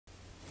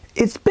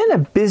It's been a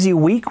busy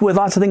week with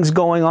lots of things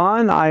going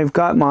on. I've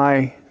got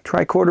my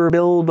tricorder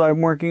build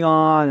I'm working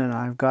on, and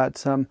I've got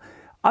some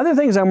other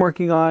things I'm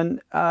working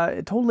on,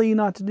 totally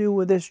not to do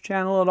with this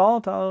channel at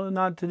all,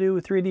 not to do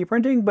with 3D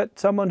printing, but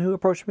someone who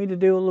approached me to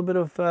do a little bit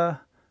of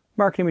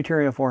marketing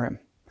material for him.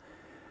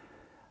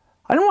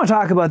 I don't want to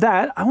talk about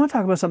that. I want to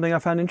talk about something I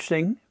found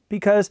interesting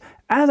because,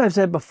 as I've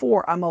said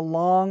before, I'm a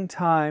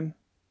long-time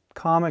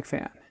comic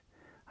fan.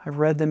 I've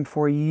read them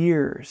for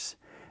years.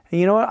 And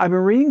you know what? I've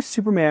been reading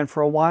Superman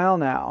for a while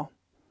now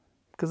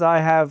because I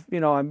have,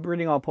 I'm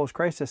reading all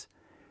post-crisis.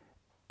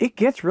 It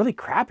gets really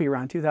crappy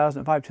around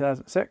 2005,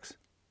 2006.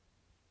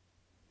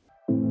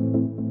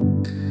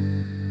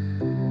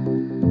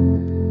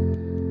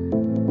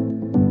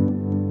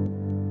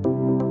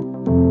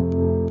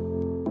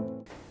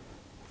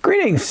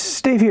 Greetings,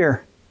 Steve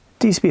here,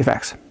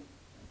 DCPFX.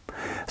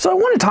 So I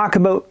want to talk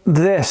about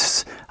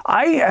this.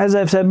 As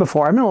I've said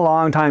before, I've been a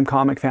long-time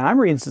comic fan. I'm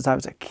reading since I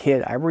was a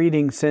kid. I'm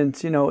reading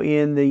since,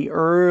 in the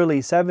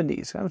early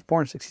 70s. I was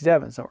born in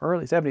 67, so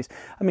early 70s.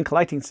 I've been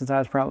collecting since I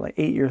was probably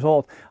 8 years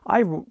old.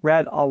 I've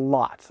read a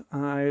lot.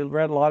 I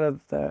read a lot of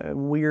the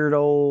weird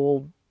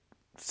old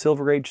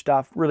Silver Age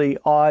stuff, really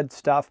odd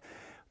stuff.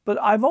 But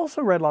I've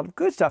also read a lot of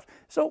good stuff.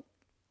 So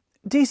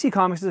DC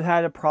Comics has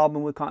had a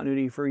problem with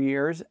continuity for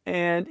years,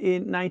 and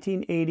in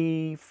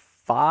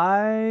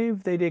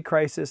 1985 they did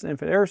Crisis and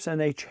Infinite Earths,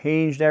 and they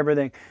changed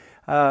everything.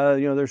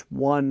 There's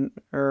one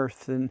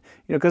Earth, and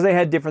because they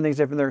had different things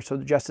different there. So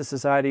the Justice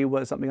Society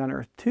was something on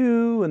Earth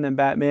 2, and then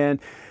Batman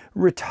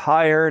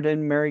retired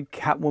and married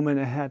Catwoman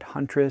and had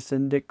Huntress,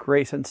 and Dick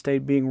Grayson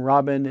stayed being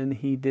Robin, and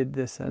he did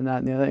this and that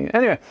and the other thing.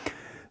 Anyway,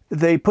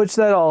 they put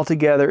that all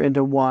together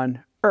into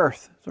one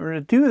Earth. So we're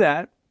going to do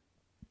that.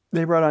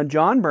 They brought on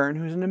John Byrne,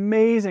 who's an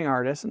amazing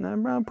artist and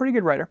a pretty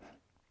good writer,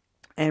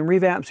 and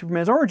revamped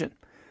Superman's origin.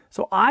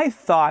 So I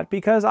thought,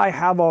 because I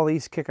have all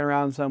these kicking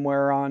around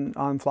somewhere on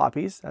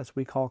floppies, as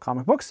we call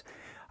comic books,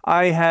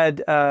 I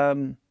had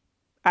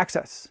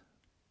access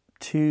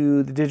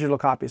to the digital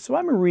copies. So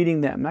I'm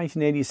reading them,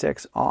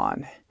 1986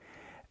 on.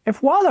 And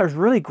for a while, that was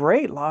really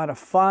great. A lot of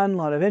fun, a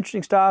lot of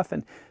interesting stuff,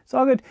 and it's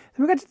all good.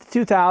 Then we got to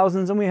the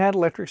 2000s, and we had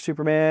Electric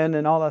Superman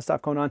and all that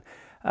stuff going on.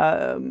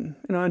 And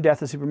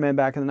Death of Superman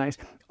back in the 90s,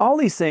 all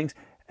these things.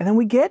 And then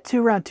we get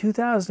to around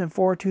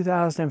 2004,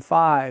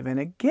 2005, and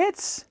it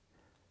gets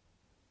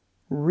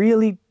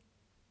really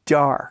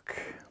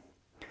dark.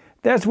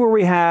 That's where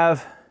we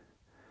have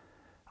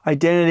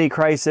Identity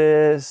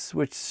Crisis,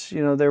 which,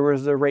 there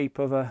was the rape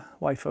of a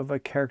wife of a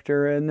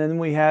character. And then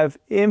we have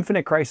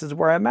Infinite Crisis,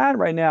 where I'm at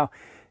right now.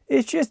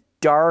 It's just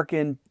dark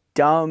and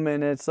dumb,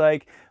 and it's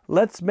like,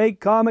 let's make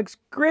comics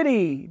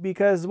gritty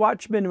because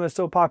Watchmen was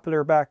so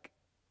popular back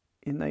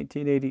in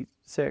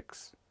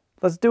 1986.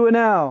 Let's do it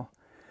now.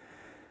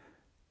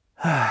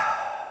 Now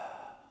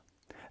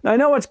I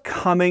know what's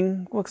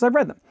coming, well, because I've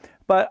read them,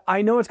 but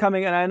I know it's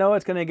coming, and I know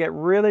it's going to get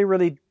really,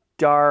 really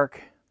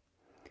dark,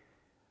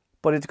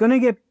 but it's going to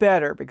get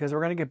better because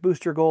we're going to get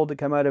Booster Gold to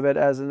come out of it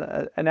as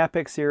an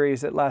epic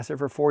series that lasted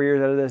for 4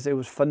 years out of this. It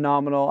was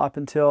phenomenal up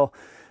until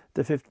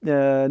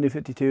the New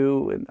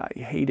 52, and I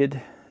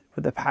hated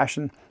with a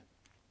passion.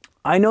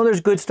 I know there's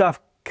good stuff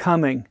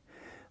coming,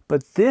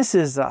 but this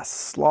is a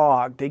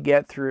slog to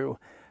get through.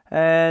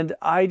 And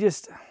I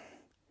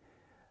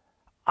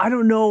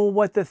don't know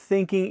what the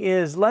thinking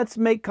is. Let's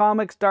make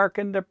comics dark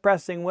and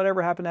depressing.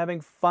 Whatever happened to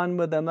having fun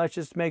with them? Let's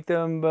just make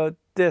them, but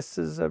this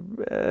is a...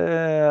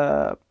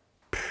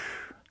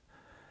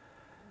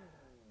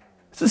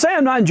 So to say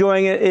I'm not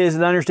enjoying it is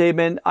an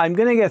understatement. I'm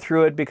going to get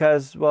through it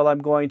because, well, I'm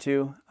going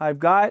to. I've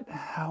got,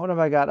 what have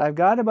I got? I've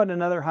got about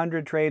another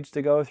 100 trades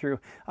to go through.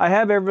 I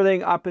have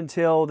everything up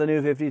until the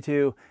New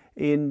 52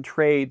 in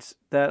trades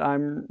that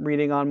I'm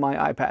reading on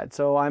my iPad.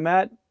 So I'm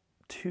at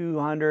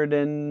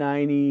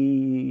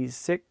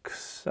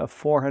 296 of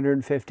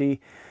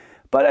 450.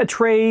 But a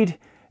trade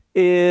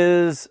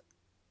is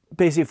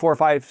basically 4,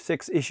 5,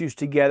 6 issues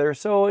together.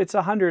 So it's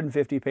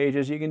 150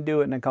 pages. You can do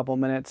it in a couple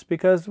minutes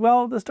because,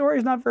 well, the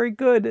story's not very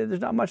good.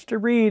 There's not much to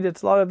read.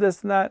 It's a lot of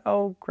this and that.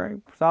 Oh, great.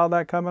 Saw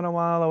that coming a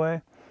while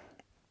away.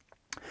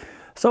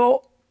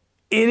 So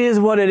it is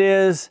what it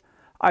is.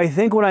 I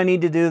think what I need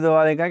to do, though,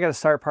 I think I got to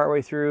start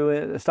partway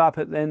through, stop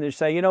it, and just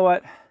say, you know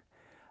what?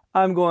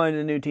 I'm going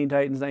to New Teen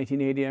Titans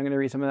 1980. I'm going to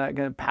read some of that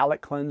kind of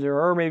palette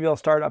cleanser, or maybe I'll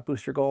start up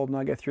Booster Gold and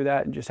I'll get through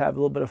that and just have a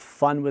little bit of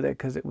fun with it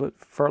because it was,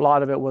 for a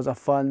lot of it was a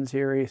fun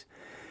series.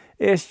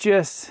 It's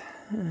just...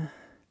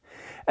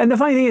 And the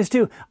funny thing is,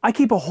 too, I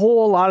keep a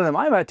whole lot of them.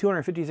 I have a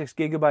 256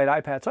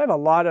 gigabyte iPad, so I have a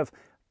lot of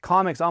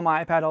comics on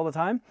my iPad all the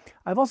time.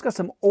 I've also got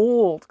some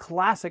old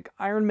classic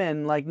Iron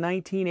Man, like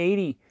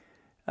 1980.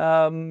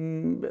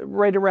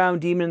 Right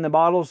around Demon in the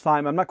Bottles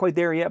time. I'm not quite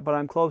there yet, but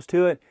I'm close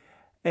to it.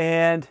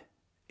 And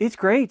it's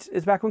great.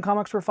 It's back when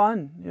comics were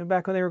fun.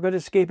 Back when they were good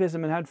escapism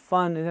and had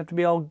fun. It didn't have to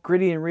be all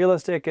gritty and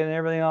realistic and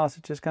everything else.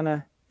 It's just kind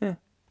of,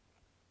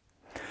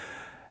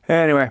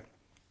 Anyway.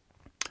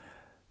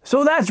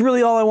 So that's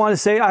really all I want to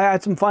say. I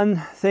had some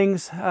fun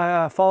things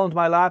fall into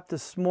my lap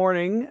this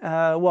morning.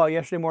 Well,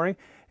 yesterday morning.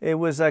 It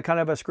was kind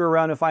of a screw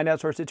around and find out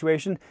sort of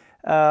situation.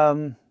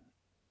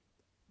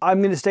 I'm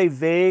going to stay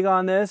vague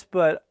on this,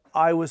 but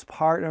I was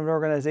part of an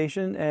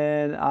organization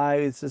and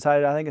I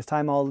decided I think it's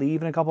time I'll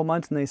leave in a couple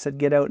months, and they said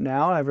get out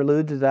now. I've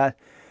alluded to that.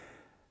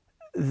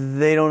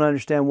 They don't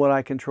understand what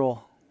I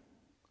control.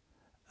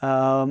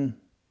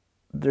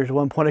 There's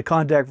one point of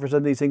contact for some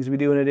of these things we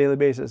do on a daily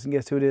basis, and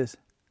guess who it is?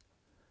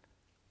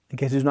 And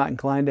guess who's not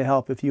inclined to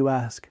help if you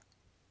ask?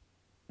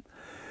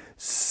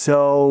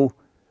 So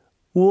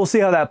we'll see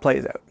how that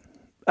plays out.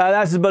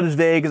 That's about as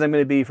vague as I'm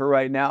going to be for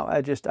right now.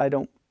 I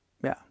don't,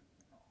 yeah.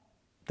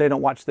 They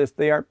don't watch this.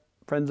 They aren't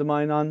friends of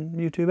mine on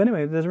YouTube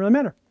anyway. It doesn't really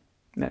matter.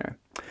 Anyway.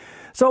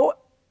 So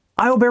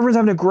I hope everyone's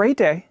having a great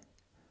day,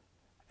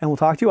 and we'll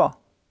talk to you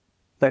all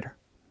later.